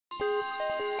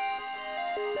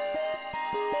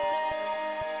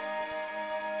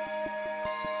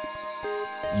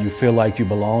You feel like you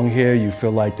belong here. You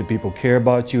feel like the people care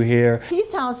about you here.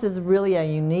 Peace House is really a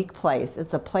unique place.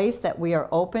 It's a place that we are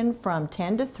open from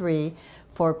 10 to 3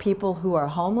 for people who are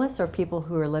homeless or people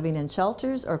who are living in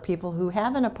shelters or people who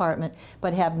have an apartment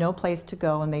but have no place to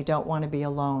go and they don't want to be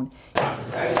alone.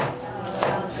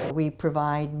 We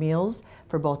provide meals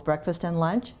for both breakfast and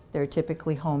lunch. They're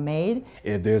typically homemade.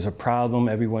 If there's a problem,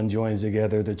 everyone joins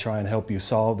together to try and help you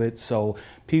solve it. So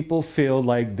people feel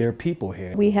like they're people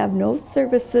here. We have no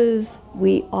services.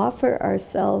 We offer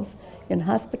ourselves in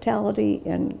hospitality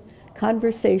and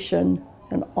conversation,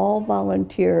 an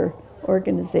all-volunteer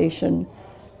organization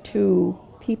to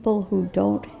people who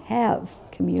don't have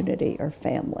community or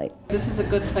family. This is a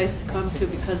good place to come to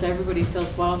because everybody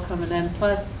feels welcome, and then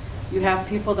plus you have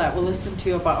people that will listen to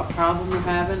you about a problem you're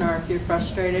having or if you're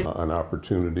frustrated. An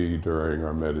opportunity during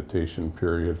our meditation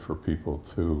period for people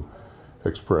to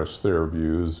express their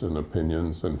views and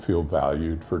opinions and feel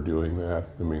valued for doing that.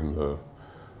 I mean,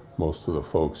 most of the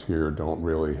folks here don't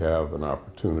really have an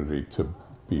opportunity to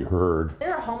be heard.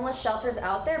 There are homeless shelters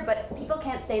out there, but people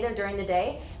can't stay there during the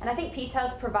day. And I think Peace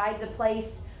House provides a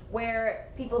place where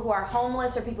people who are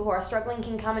homeless or people who are struggling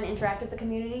can come and interact as a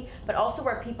community, but also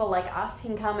where people like us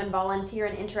can come and volunteer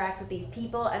and interact with these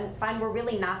people and find we're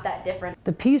really not that different.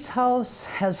 The Peace House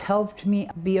has helped me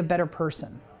be a better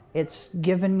person. It's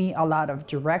given me a lot of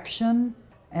direction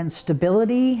and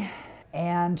stability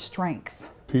and strength.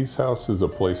 Peace House is a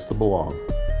place to belong.